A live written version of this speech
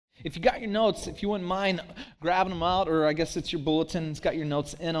If you got your notes, if you wouldn't mind grabbing them out, or I guess it's your bulletin, it's got your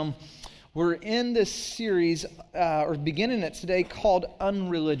notes in them. We're in this series, or beginning it today, called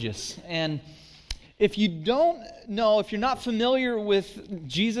Unreligious. And if you don't know, if you're not familiar with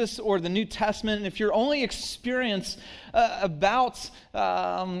Jesus or the New Testament, and if your only experience about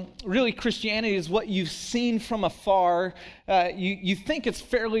really Christianity is what you've seen from afar, you think it's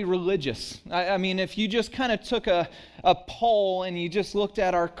fairly religious. I mean, if you just kind of took a poll and you just looked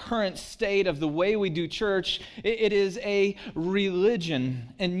at our current state of the way we do church, it is a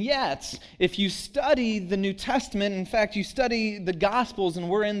religion. And yet, if you study the New Testament, in fact, you study the Gospels, and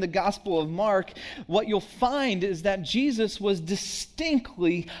we're in the Gospel of Mark, what you'll find is that Jesus was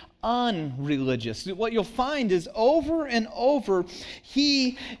distinctly unreligious. What you'll find is over and over,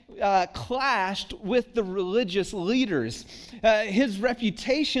 he clashed with the religious leaders. His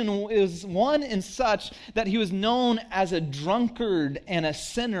reputation is one in such that he was known as a drunkard and a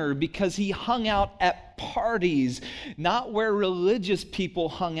sinner because he hung out at parties, not where religious people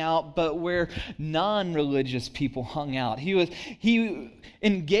hung out, but where non-religious people hung out. He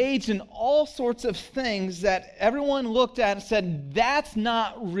engaged in all sorts of things that everyone looked at and said, that's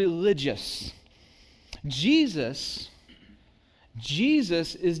not religious. Jesus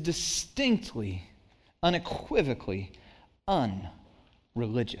is distinctly, unequivocally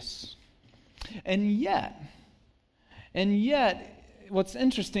unreligious. And yet, what's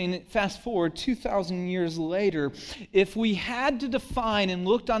interesting, fast forward 2,000 years later, if we had to define and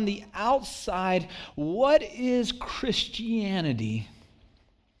looked on the outside, what is Christianity?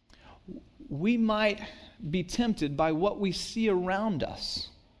 We might be tempted by what we see around us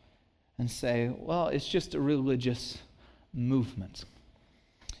and say, well, it's just a religious movement.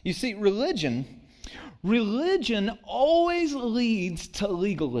 You see, religion always leads to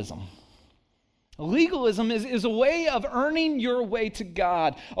legalism. Legalism is a way of earning your way to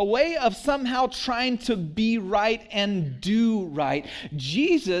God, a way of somehow trying to be right and do right.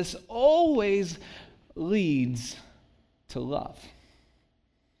 Jesus always leads to love.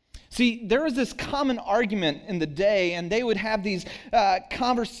 See, there was this common argument in the day, and they would have these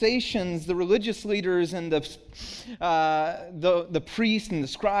conversations, the religious leaders and the priests and the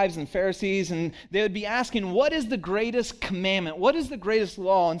scribes and Pharisees, and they would be asking, what is the greatest commandment? What is the greatest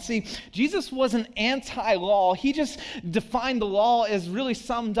law? And see, Jesus wasn't anti-law. He just defined the law as really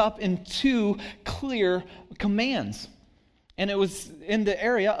summed up in two clear commands. And it was in the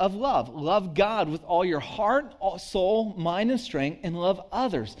area of love. Love God with all your heart, soul, mind, and strength, and love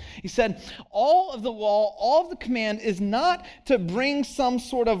others. He said, all of the law, all of the command is not to bring some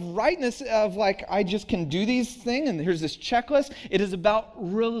sort of rightness of like, I just can do these things, and here's this checklist. It is about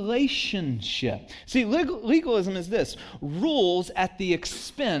relationship. See, legalism is this: rules at the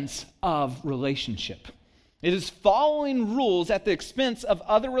expense of relationship. It is following rules at the expense of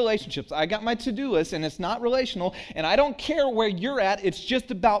other relationships. I got my to-do list, and it's not relational, and I don't care where you're at. It's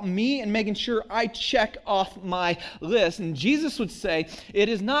just about me and making sure I check off my list. And Jesus would say, it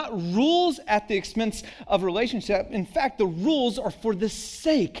is not rules at the expense of relationship. In fact, the rules are for the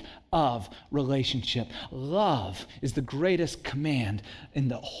sake of relationship. Love is the greatest command in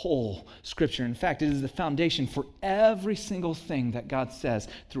the whole Scripture. In fact, it is the foundation for every single thing that God says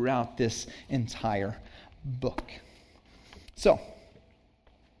throughout this entire book. So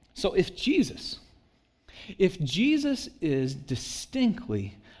if Jesus is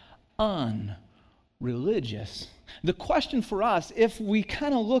distinctly unreligious, the question for us, if we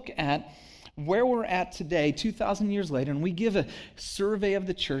kind of look at where we're at today, 2,000 years later, and we give a survey of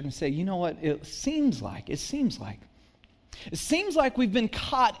the church and say, you know what, it seems like we've been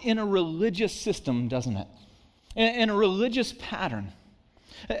caught in a religious system, doesn't it? In a religious pattern.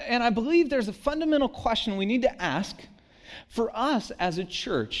 And I believe there's a fundamental question we need to ask for us as a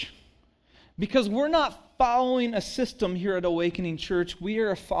church, because we're not following a system here at Awakening Church. We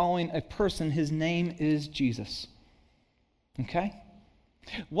are following a person. His name is Jesus. Okay?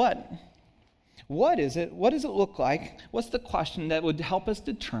 What is it? What does it look like? What's the question that would help us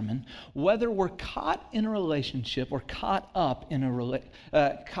determine whether we're caught in a relationship or caught up in a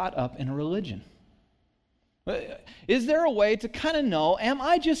religion? Is there a way to kind of know, am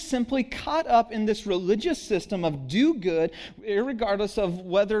I just simply caught up in this religious system of do good, regardless of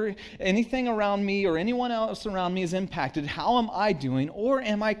whether anything around me or anyone else around me is impacted? How am I doing? Or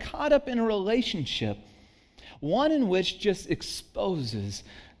am I caught up in a relationship, one in which just exposes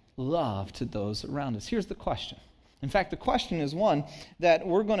love to those around us? Here's the question. In fact, the question is one that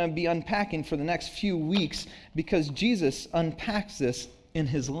we're going to be unpacking for the next few weeks, because Jesus unpacks this in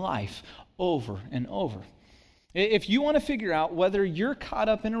his life over and over. If you want to figure out whether you're caught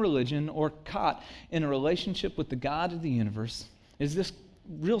up in a religion or caught in a relationship with the God of the universe, is this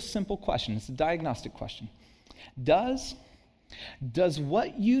real simple question. It's a diagnostic question. Does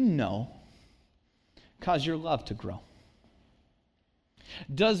what you know cause your love to grow?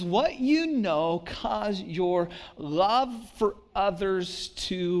 Does what you know cause your love for others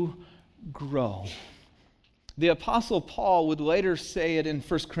to grow? The Apostle Paul would later say it in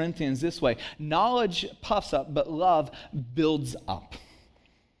 1 Corinthians this way: knowledge puffs up, but love builds up.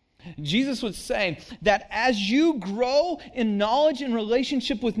 Jesus would say that as you grow in knowledge and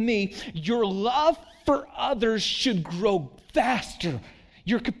relationship with me, your love for others should grow faster.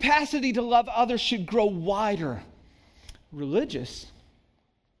 Your capacity to love others should grow wider.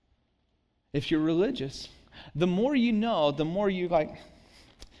 If you're religious, the more you know, the more you like,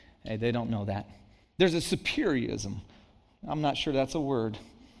 hey, they don't know that. There's a superiorism. I'm not sure that's a word.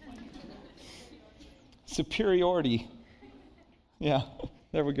 Superiority. Yeah,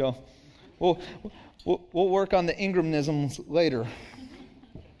 there we go. We'll work on the Ingramisms later.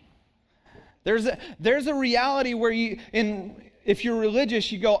 There's a reality where if you're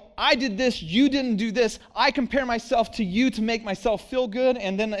religious, you go, I did this, you didn't do this. I compare myself to you to make myself feel good.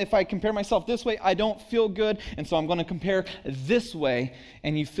 And then if I compare myself this way, I don't feel good. And so I'm going to compare this way.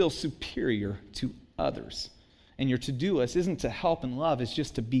 And you feel superior to others. And your to-do list isn't to help and love. It's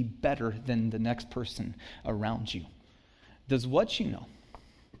just to be better than the next person around you. Does what you know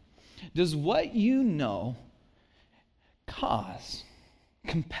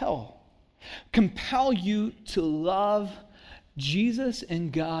compel you to love Jesus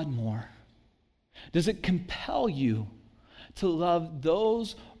and God more? Does it compel you to love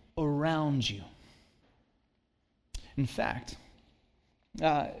those around you? In fact,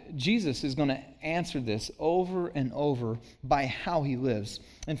 Jesus is going to answer this over and over by how he lives.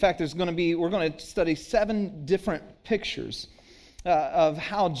 In fact, we're going to study 7 different pictures of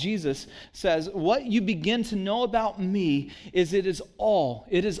how Jesus says, what you begin to know about me is it is all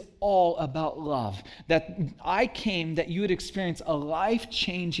about love. That I came that you would experience a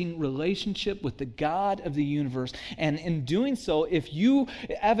life-changing relationship with the God of the universe. And in doing so, if you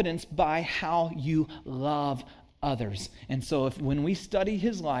evidence by how you love others. And so when we study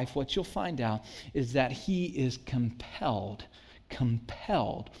his life, what you'll find out is that he is compelled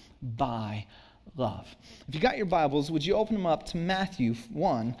by love. If you got your Bibles, would you open them up to Matthew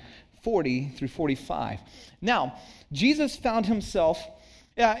 1:40-45. Now, Jesus found himself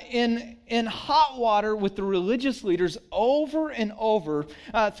in hot water with the religious leaders over and over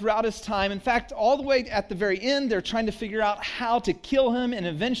throughout his time. In fact, all the way at the very end, they're trying to figure out how to kill him and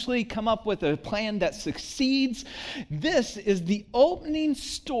eventually come up with a plan that succeeds. This is the opening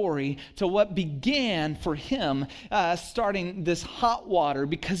story to what began for him starting this hot water,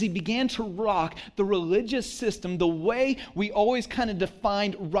 because he began to rock the religious system the way we always kind of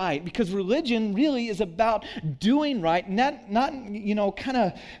defined right. Because religion really is about doing right, not kind of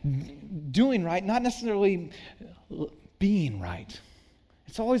doing right, not necessarily being right.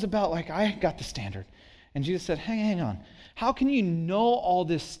 It's always about I got the standard. And Jesus said, hang on. How can you know all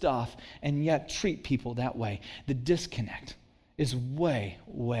this stuff and yet treat people that way? The disconnect is way,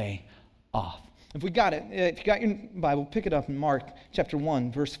 way off. If you got your Bible, pick it up in Mark chapter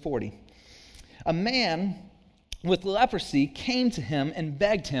 1, verse 40. A man with leprosy came to him and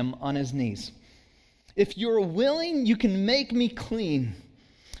begged him on his knees. If you're willing, you can make me clean.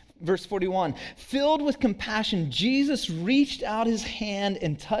 Verse 41, filled with compassion, Jesus reached out his hand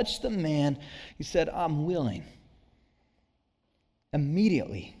and touched the man. He said, I'm willing.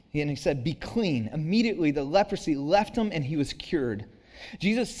 Immediately, and he said, be clean. Immediately, the leprosy left him and he was cured.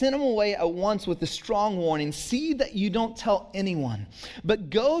 Jesus sent him away at once with a strong warning, see that you don't tell anyone, but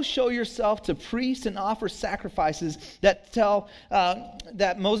go show yourself to priests and offer sacrifices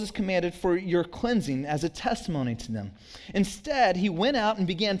that Moses commanded for your cleansing as a testimony to them. Instead, he went out and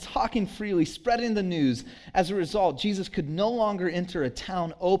began talking freely, spreading the news. As a result, Jesus could no longer enter a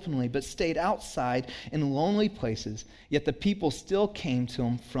town openly, but stayed outside in lonely places, yet the people still came to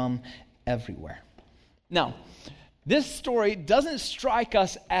him from everywhere. Now, this story doesn't strike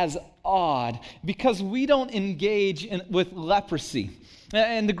us as odd because we don't engage with leprosy.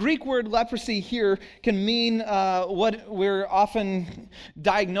 And the Greek word leprosy here can mean what we're often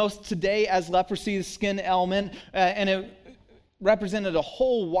diagnosed today as leprosy, the skin ailment, and it represented a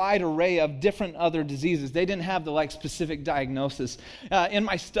whole wide array of different other diseases. They didn't have the specific diagnosis. In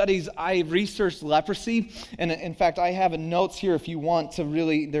my studies, I researched leprosy, and in fact, I have notes here if you want to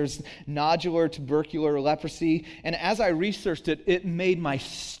really, there's nodular, tubercular leprosy, and as I researched it, it made my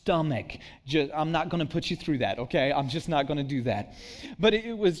stomach I'm not going to put you through that, okay? I'm just not going to do that. But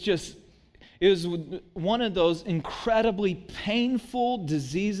it was one of those incredibly painful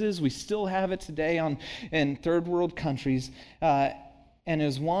diseases. We still have it today in third world countries. and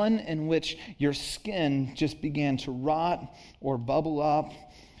is one in which your skin just began to rot or bubble up.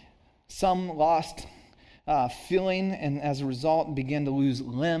 Some lost feeling, and as a result began to lose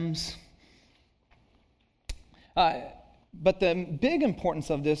limbs. But the big importance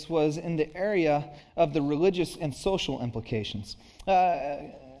of this was in the area of the religious and social implications.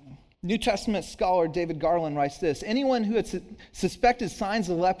 New Testament scholar David Garland writes this: anyone who had suspected signs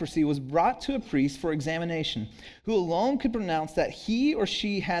of leprosy was brought to a priest for examination, who alone could pronounce that he or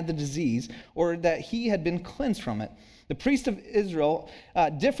she had the disease or that he had been cleansed from it. The priests of Israel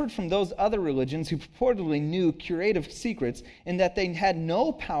differed from those other religions who purportedly knew curative secrets in that they had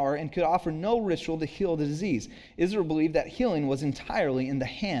no power and could offer no ritual to heal the disease. Israel believed that healing was entirely in the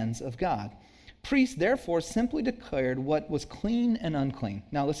hands of God. Priests, therefore, simply declared what was clean and unclean.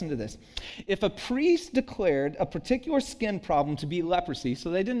 Now listen to this. If a priest declared a particular skin problem to be leprosy, so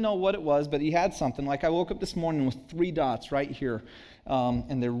they didn't know what it was, but he had something, like I woke up this morning with 3 dots right here,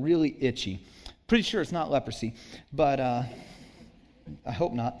 and they're really itchy. Pretty sure it's not leprosy, but I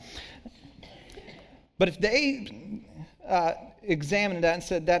hope not. But if they examined that and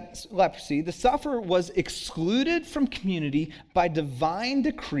said that's leprosy, the sufferer was excluded from community by divine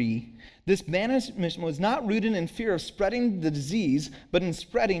decree. This banishment was not rooted in fear of spreading the disease, but in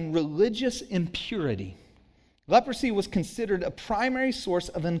spreading religious impurity. Leprosy was considered a primary source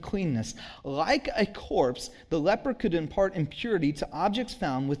of uncleanness. Like a corpse, the leper could impart impurity to objects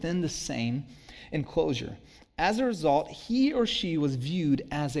found within the same enclosure. As a result, he or she was viewed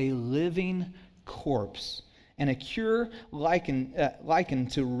as a living corpse, and a cure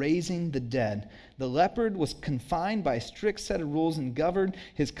likened to raising the dead. The leper was confined by a strict set of rules and governed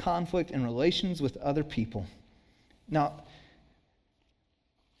his conflict and relations with other people. Now,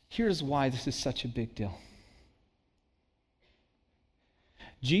 here's why this is such a big deal.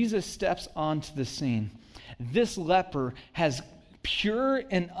 Jesus steps onto the scene. This leper has pure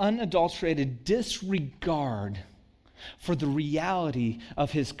and unadulterated disregard for the reality of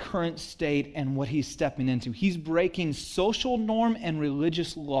his current state and what he's stepping into. He's breaking social norm and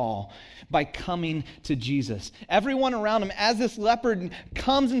religious law by coming to Jesus. Everyone around him, as this leper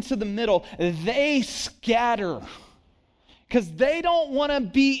comes into the middle, they scatter because they don't want to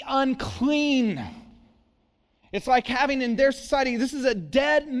be unclean. It's like having in their society, this is a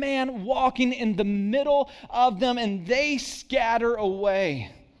dead man walking in the middle of them, and they scatter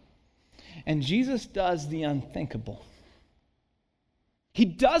away. And Jesus does the unthinkable. He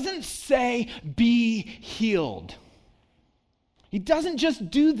doesn't say, be healed. He doesn't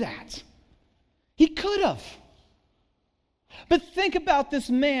just do that. He could have. But think about this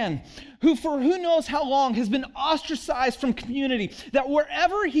man who for who knows how long has been ostracized from community, that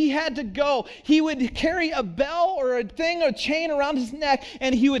wherever he had to go, he would carry a bell or a thing, a chain around his neck,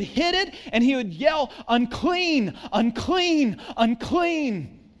 and he would hit it and he would yell, unclean, unclean,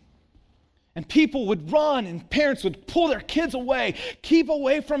 unclean. And people would run and parents would pull their kids away, keep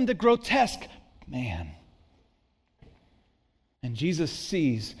away from the grotesque man. And Jesus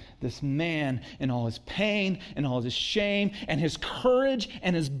sees this man in all his pain and all his shame and his courage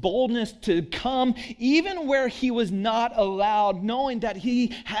and his boldness to come even where he was not allowed, knowing that he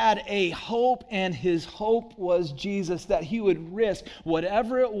had a hope, and his hope was Jesus, that he would risk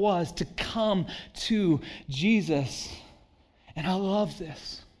whatever it was to come to Jesus. And I love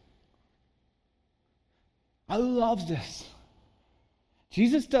this. I love this.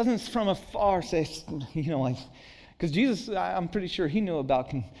 Jesus doesn't from afar say, like, because Jesus, I'm pretty sure he knew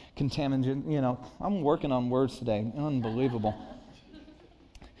about contamination. I'm working on words today. Unbelievable.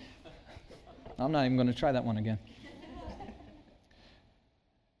 I'm not even going to try that one again.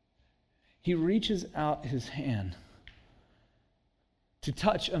 He reaches out his hand to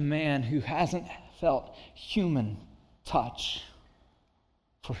touch a man who hasn't felt human touch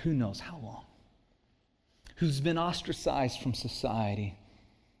for who knows how long, who's been ostracized from society,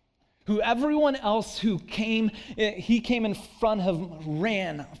 who everyone else he came in front of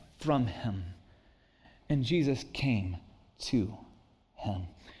ran from him. And Jesus came to him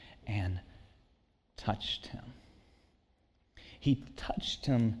and touched him. He touched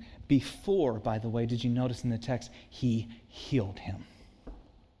him before, by the way, did you notice in the text, he healed him.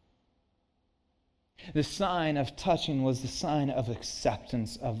 The sign of touching was the sign of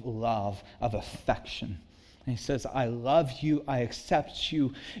acceptance, of love, of affection. And he says, I love you, I accept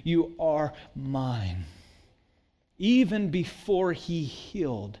you, you are mine. Even before he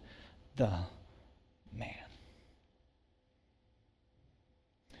healed the man.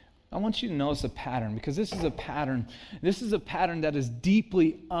 I want you to notice a pattern, because this is a pattern. This is a pattern that is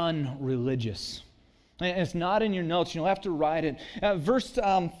deeply unreligious. And it's not in your notes. You'll have to write it. Verse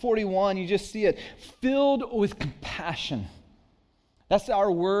 41, you just see it. Filled with compassion. That's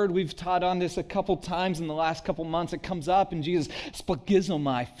our word. We've taught on this a couple times in the last couple months. It comes up in Jesus,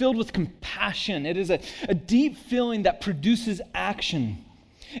 splagizomai, filled with compassion. It is a deep feeling that produces action.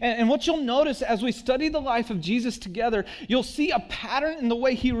 And what you'll notice as we study the life of Jesus together, you'll see a pattern in the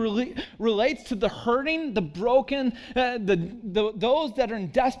way he relates to the hurting, the broken, those that are in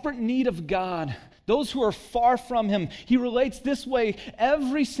desperate need of God, those who are far from him. He relates this way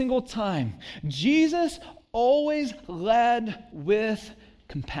every single time. Jesus always led with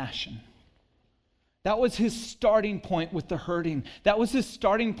compassion. That was his starting point with the hurting. That was his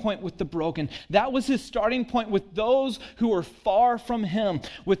starting point with the broken. That was his starting point with those who were far from him,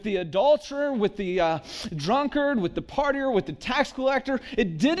 with the adulterer, with the drunkard, with the partier, with the tax collector.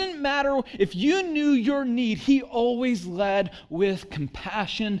 It didn't matter if you knew your need. He always led with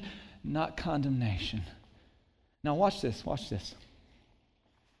compassion, not condemnation. Now watch this.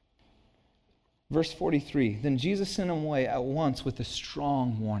 Verse 43, then Jesus sent him away at once with a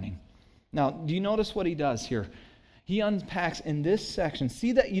strong warning. Now, do you notice what he does here? He unpacks in this section,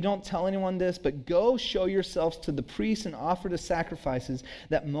 see that you don't tell anyone this, but go show yourselves to the priests and offer the sacrifices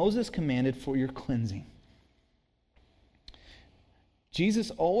that Moses commanded for your cleansing.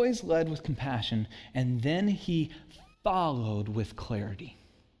 Jesus always led with compassion, and then he followed with clarity.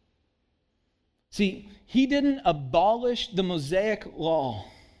 See, he didn't abolish the Mosaic law,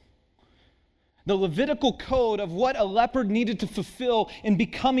 the Levitical code of what a leper needed to fulfill in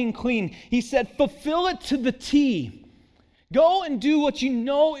becoming clean. He said, fulfill it to the T. Go and do what you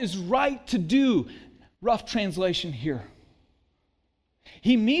know is right to do. Rough translation here.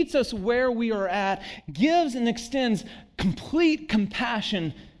 He meets us where we are at, gives and extends complete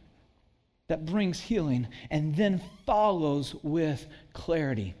compassion that brings healing, and then follows with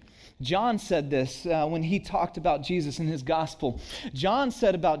clarity. John said this when he talked about Jesus in his gospel. John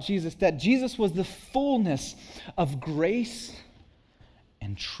said about Jesus that Jesus was the fullness of grace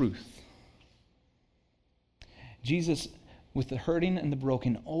and truth. Jesus, with the hurting and the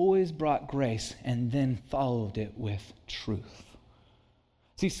broken, always brought grace and then followed it with truth.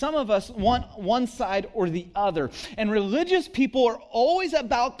 See, some of us want one side or the other. And religious people are always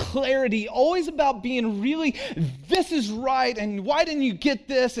about clarity, always about being really, this is right, and why didn't you get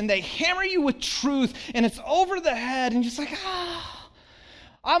this? And they hammer you with truth, and it's over the head, and you're just like,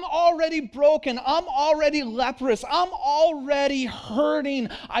 I'm already broken. I'm already leprous. I'm already hurting.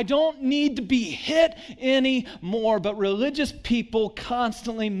 I don't need to be hit anymore. But religious people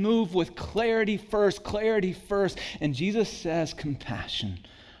constantly move with clarity first, and Jesus says compassion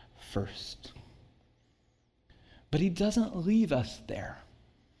first. But he doesn't leave us there,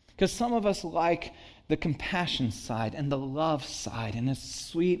 because some of us like the compassion side and the love side, and it's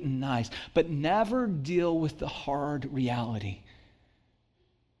sweet and nice, but never deal with the hard reality.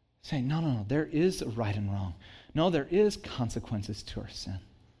 Say, no, there is a right and wrong. No, there is consequences to our sin.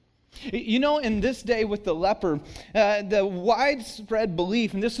 You know, in this day with the leper, the widespread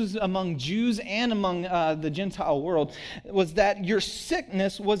belief, and this was among Jews and among the Gentile world, was that your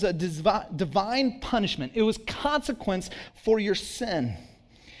sickness was a divine punishment. It was consequence for your sin.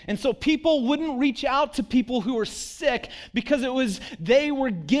 And so people wouldn't reach out to people who were sick because they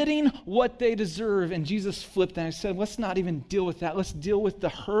were getting what they deserve. And Jesus flipped that and said, let's not even deal with that. Let's deal with the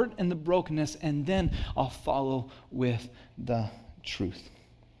hurt and the brokenness, and then I'll follow with the truth.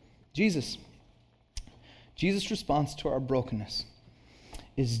 Jesus' response to our brokenness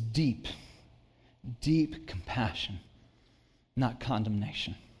is deep compassion, not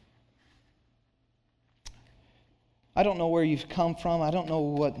condemnation. I don't know where you've come from. I don't know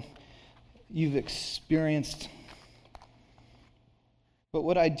what you've experienced. But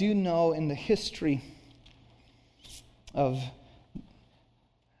what I do know in the history of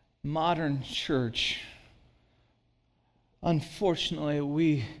modern church, unfortunately,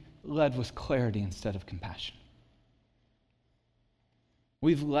 we led with clarity instead of compassion.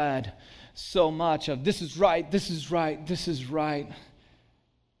 We've led so much of this is right.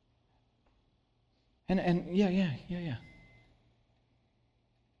 And yeah.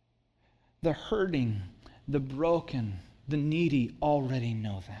 The hurting, the broken, the needy already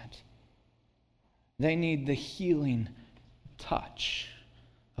know that. They need the healing touch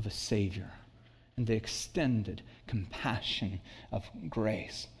of a Savior and the extended compassion of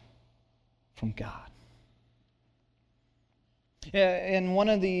grace from God. In one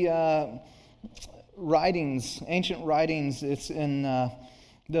of the ancient writings, it's in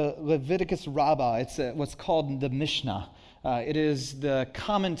the Leviticus Rabbah. It's what's called the Mishnah. It is the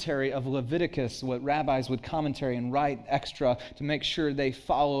commentary of Leviticus, what rabbis would commentary and write extra to make sure they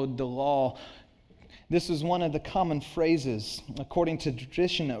followed the law. This was one of the common phrases. According to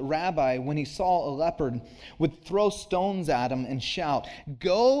tradition, a rabbi, when he saw a leopard, would throw stones at him and shout,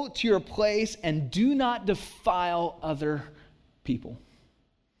 "Go to your place and do not defile other people."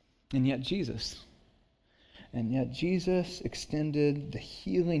 And yet Jesus extended the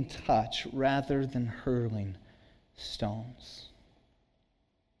healing touch rather than hurling stones.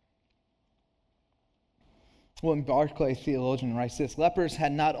 William Barclay, theologian, writes this: lepers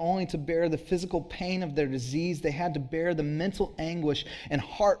had not only to bear the physical pain of their disease, they had to bear the mental anguish and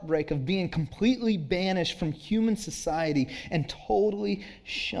heartbreak of being completely banished from human society and totally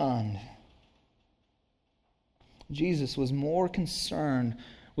shunned. Jesus was more concerned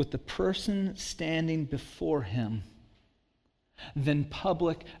with the person standing before him than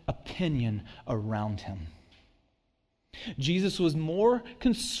public opinion around him. Jesus was more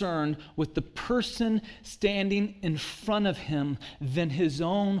concerned with the person standing in front of him than his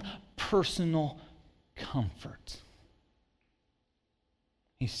own personal comfort.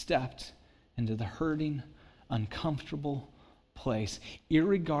 He stepped into the hurting, uncomfortable place,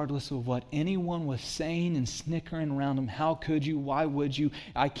 irregardless of what anyone was saying and snickering around him. How could you? Why would you?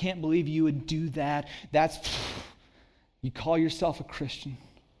 I can't believe you would do that. You call yourself a Christian.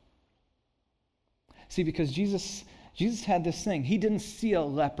 See, because Jesus had this thing. He didn't see a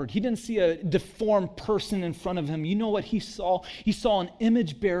leopard. He didn't see a deformed person in front of him. You know what he saw? He saw an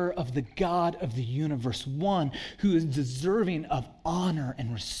image bearer of the God of the universe, one who is deserving of honor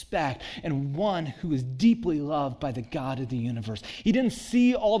and respect, and one who is deeply loved by the God of the universe. He didn't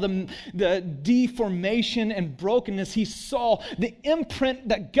see all the deformation and brokenness. He saw the imprint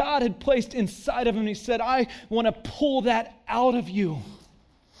that God had placed inside of him. He said, "I want to pull that out of you."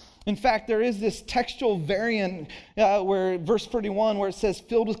 In fact, there is this textual variant where verse 31, where it says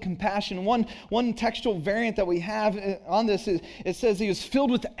filled with compassion. One textual variant that we have on this is it says he was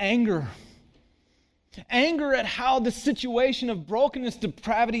filled with anger. Anger at how the situation of brokenness,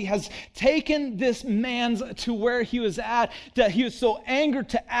 depravity has taken this man to where he was at, that he was so angered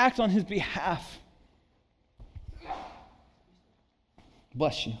to act on his behalf.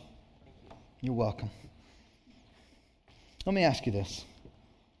 Bless you. You're welcome. Let me ask you this.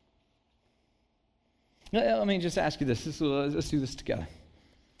 Let me just ask you this. Let's do this together.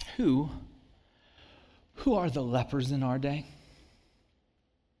 Who are the lepers in our day?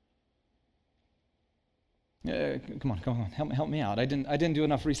 Come on. Help me out. I didn't do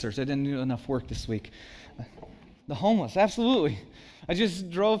enough research. I didn't do enough work this week. The homeless, absolutely. I just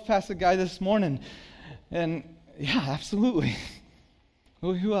drove past a guy this morning, and yeah, absolutely.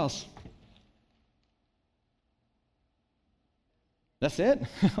 Who else? That's it?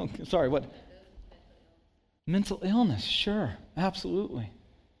 Sorry, what? Mental illness, sure, absolutely.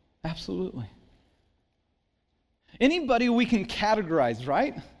 Anybody we can categorize,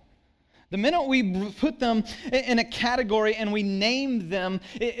 right? The minute we put them in a category and we name them,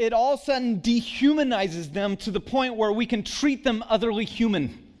 it all of a sudden dehumanizes them to the point where we can treat them otherly human.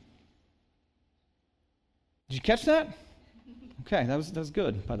 Did you catch that? Okay, that was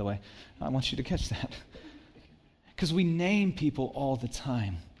good, by the way. I want you to catch that. Because we name people all the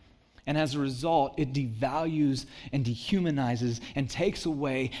time. And as a result, it devalues and dehumanizes and takes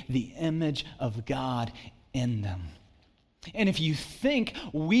away the image of God in them. And if you think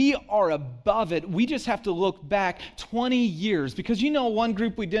we are above it, we just have to look back 20 years. Because one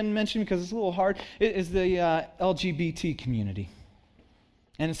group we didn't mention because it's a little hard is the LGBT community.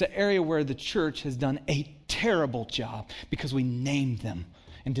 And it's an area where the church has done a terrible job because we named them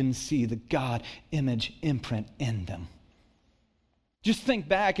and didn't see the God image imprint in them. Just think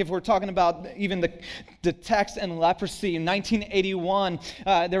back, if we're talking about even the text and leprosy. In 1981,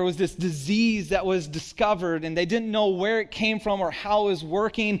 there was this disease that was discovered, and they didn't know where it came from or how it was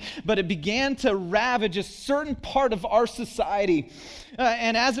working, but it began to ravage a certain part of our society.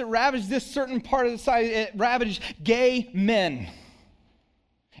 And as it ravaged this certain part of the society, it ravaged gay men.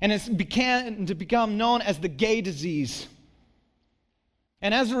 And it began to become known as the gay disease.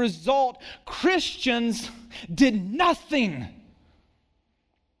 And as a result, Christians did nothing.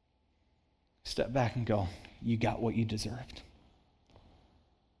 Step back and go, you got what you deserved.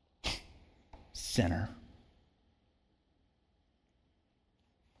 Sinner.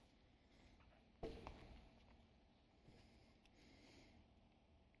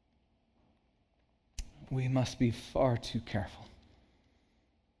 We must be far too careful.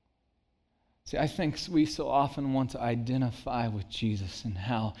 See, I think we so often want to identify with Jesus and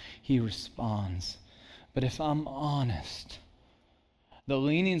how he responds. But if I'm honest, the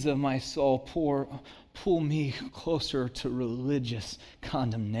leanings of my soul pull me closer to religious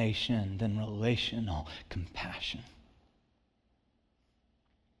condemnation than relational compassion.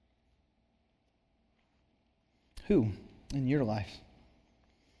 Who in your life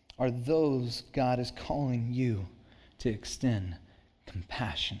are those God is calling you to extend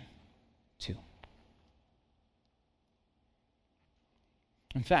compassion to?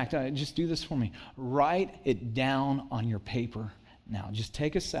 In fact, just do this for me. Write it down on your paper now. Just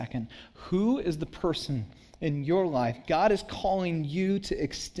take a second. Who is the person in your life God is calling you to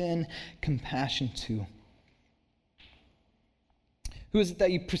extend compassion to? Who is it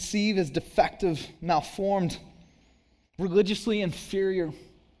that you perceive as defective, malformed, religiously inferior?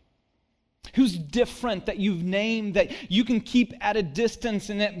 Who's different that you've named that you can keep at a distance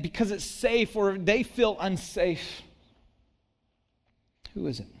in it because it's safe or they feel unsafe? Who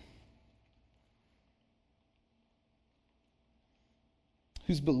is it?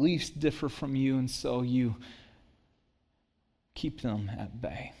 Whose beliefs differ from you and so you keep them at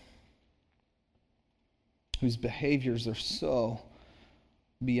bay? Whose behaviors are so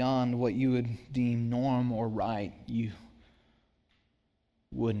beyond what you would deem norm or right, you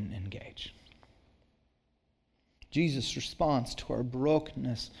wouldn't engage? Jesus' response to our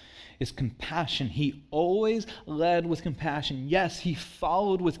brokenness is compassion. He always led with compassion. Yes, he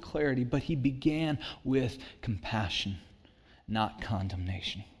followed with clarity, but he began with compassion, not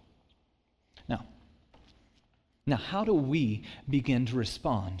condemnation. Now, how do we begin to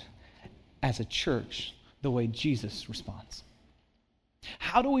respond as a church the way Jesus responds?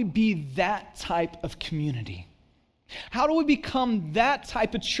 How do we be that type of community? How do we become that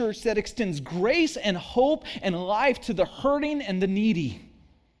type of church that extends grace and hope and life to the hurting and the needy?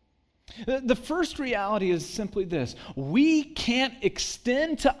 The first reality is simply this: we can't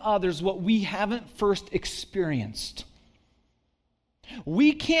extend to others what we haven't first experienced.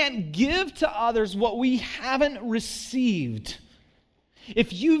 We can't give to others what we haven't received.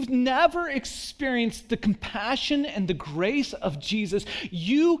 If you've never experienced the compassion and the grace of Jesus,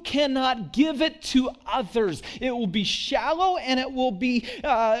 you cannot give it to others. It will be shallow and it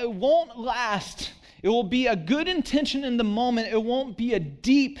won't last. It will be a good intention in the moment. It won't be a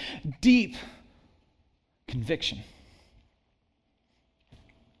deep, deep conviction.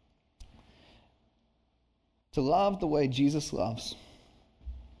 To love the way Jesus loves,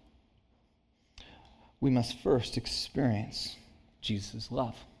 we must first experience Jesus'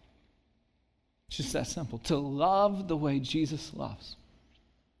 love. It's just that simple. To love the way Jesus loves,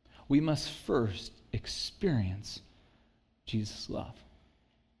 we must first experience Jesus' love.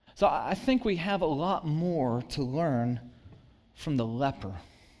 So I think we have a lot more to learn from the leper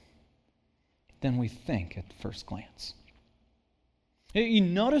than we think at first glance. You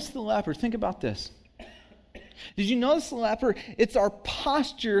notice the leper. Think about this. Did you notice the leper? It's our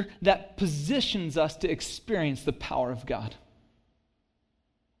posture that positions us to experience the power of God.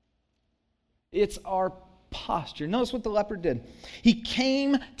 It's our posture. Notice what the leper did. He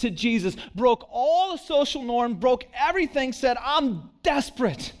came to Jesus, broke all the social norm, broke everything, said, I'm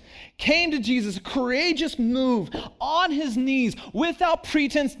desperate. Came to Jesus, a courageous move, on his knees, without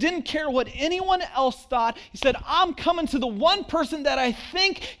pretense, didn't care what anyone else thought. He said, I'm coming to the one person that I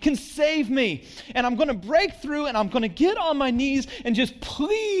think can save me. And I'm going to break through and I'm going to get on my knees and just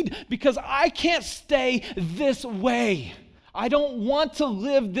plead because I can't stay this way. I don't want to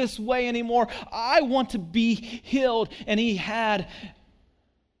live this way anymore. I want to be healed. And he had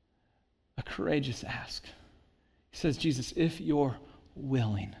a courageous ask. He says, Jesus, if you're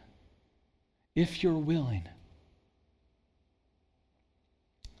willing.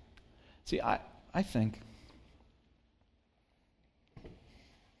 See, I think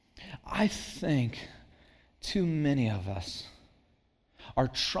too many of us are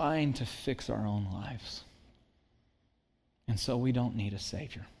trying to fix our own lives. And so we don't need a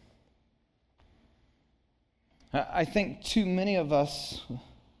Savior. I think too many of us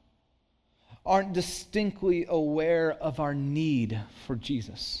aren't distinctly aware of our need for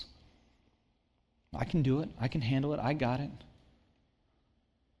Jesus. I can do it. I can handle it. I got it.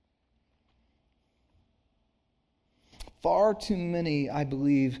 Far too many, I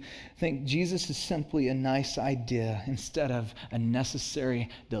believe, think Jesus is simply a nice idea instead of a necessary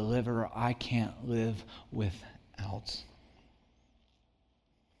deliverer I can't live without.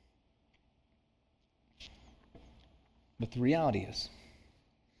 But the reality is,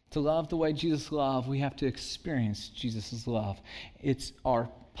 to love the way Jesus loved, we have to experience Jesus' love. It's our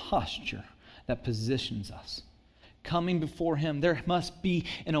posture that positions us. Coming before him, there must be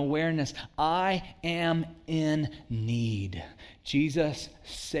an awareness. I am in need. Jesus,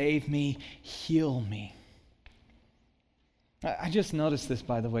 save me, heal me. I just noticed this,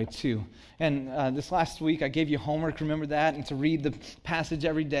 by the way, too. And this last week, I gave you homework, remember that? And to read the passage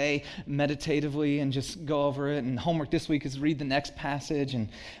every day meditatively and just go over it. And homework this week is read the next passage. And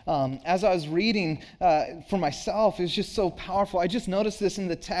as I was reading for myself, it was just so powerful. I just noticed this in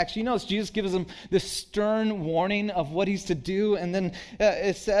the text. You notice Jesus gives them this stern warning of what he's to do. And then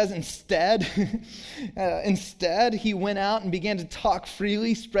it says, instead, he went out and began to talk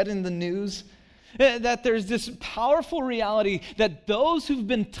freely, spreading the news. That there's this powerful reality that those who've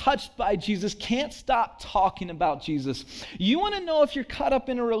been touched by Jesus can't stop talking about Jesus. You want to know if you're caught up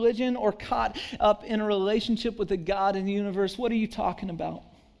in a religion or caught up in a relationship with the God in the universe? What are you talking about?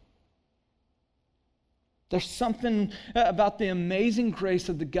 There's something about the amazing grace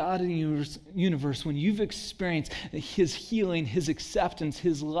of the God in the universe when you've experienced his healing, his acceptance,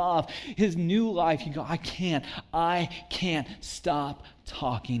 his love, his new life. You go, I can't stop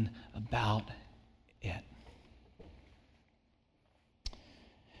talking about it.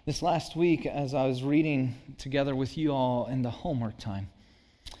 This last week, as I was reading together with you all in the homework time,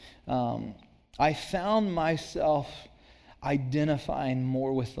 I found myself identifying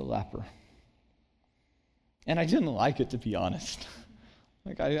more with the leper. And I didn't like it, to be honest.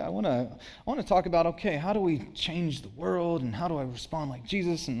 Like I want to talk about, okay, how do we change the world and how do I respond like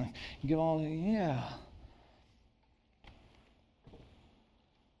Jesus? And you give all, yeah.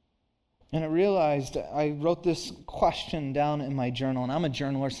 And I realized I wrote this question down in my journal. And I'm a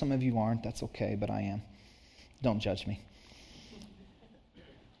journaler. Some of you aren't. That's okay, but I am. Don't judge me.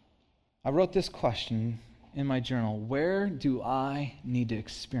 I wrote this question in my journal. Where do I need to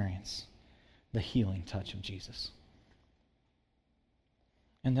experience the healing touch of Jesus?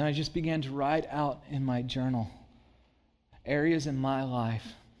 And then I just began to write out in my journal areas in my life.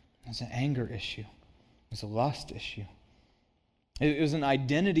 There's an anger issue. There's a lust issue. It was an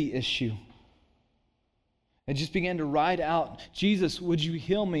identity issue. I just began to write out, Jesus, would you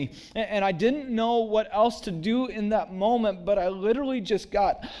heal me? And I didn't know what else to do in that moment, but I literally just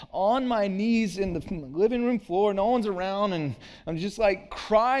got on my knees in the living room floor. No one's around, and I'm just like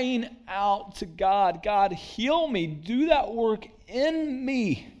crying out to God, God, heal me. Do that work in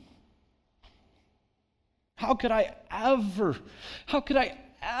me. How could I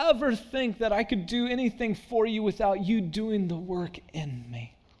ever think that I could do anything for you without you doing the work in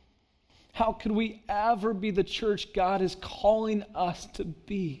me? How could we ever be the church God is calling us to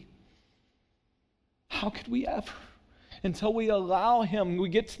be? How could we ever? Until we allow him, we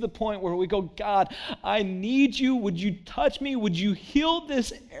get to the point where we go, God, I need you. Would you touch me? Would you heal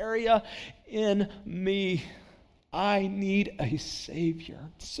this area in me? I need a Savior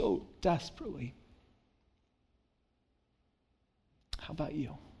so desperately. How about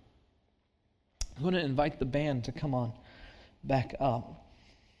you? I'm going to invite the band to come on back up.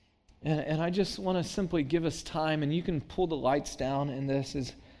 And I just want to simply give us time, and you can pull the lights down in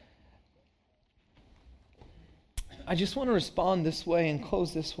this. I just want to respond this way and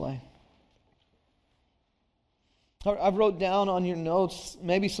close this way. I wrote down on your notes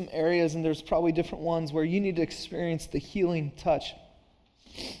maybe some areas, and there's probably different ones where you need to experience the healing touch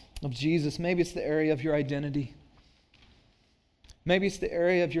of Jesus. Maybe it's the area of your identity. Maybe it's the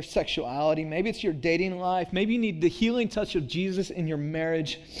area of your sexuality. Maybe it's your dating life. Maybe you need the healing touch of Jesus in your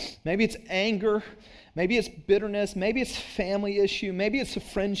marriage. Maybe it's anger. Maybe it's bitterness. Maybe it's family issue. Maybe it's a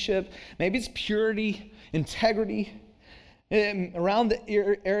friendship. Maybe it's purity, integrity. Around the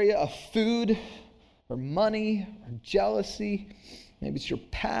area of food or money or jealousy. Maybe it's your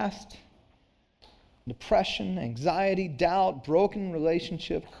past. Depression, anxiety, doubt, broken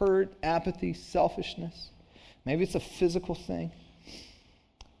relationship, hurt, apathy, selfishness. Maybe it's a physical thing.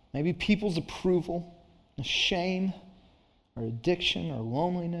 Maybe people's approval, shame, or addiction, or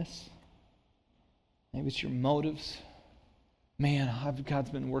loneliness. Maybe it's your motives. Man, God's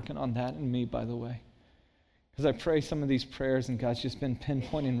been working on that in me, by the way. Because I pray some of these prayers, and God's just been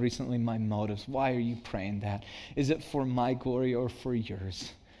pinpointing recently my motives. Why are you praying that? Is it for my glory or for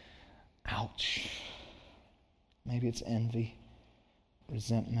yours? Ouch. Maybe it's envy,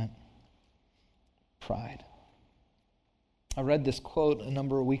 resentment, pride. I read this quote a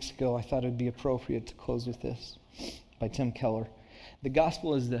number of weeks ago. I thought it would be appropriate to close with this by Tim Keller. The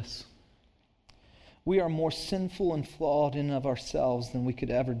gospel is this: we are more sinful and flawed in and of ourselves than we could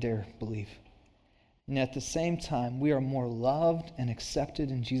ever dare believe. And at the same time, we are more loved and accepted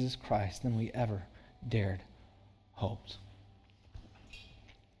in Jesus Christ than we ever dared hoped.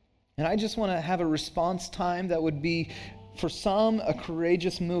 And I just want to have a response time that would be, for some, a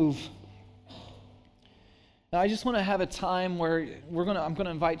courageous move. And I just want to have a time where I'm going to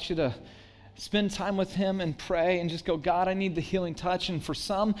invite you to spend time with him and pray and just go, God, I need the healing touch. And for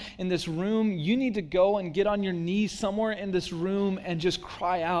some in this room, you need to go and get on your knees somewhere in this room and just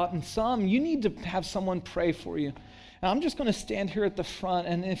cry out. And some, you need to have someone pray for you. And I'm just going to stand here at the front.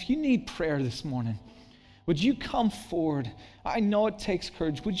 And if you need prayer this morning, would you come forward? I know it takes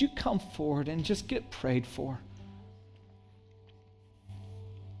courage. Would you come forward and just get prayed for?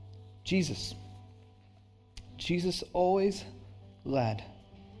 Jesus always led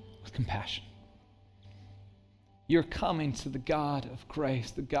with compassion. You're coming to the God of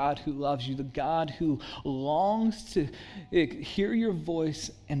grace, the God who loves you, the God who longs to hear your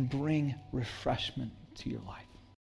voice and bring refreshment to your life.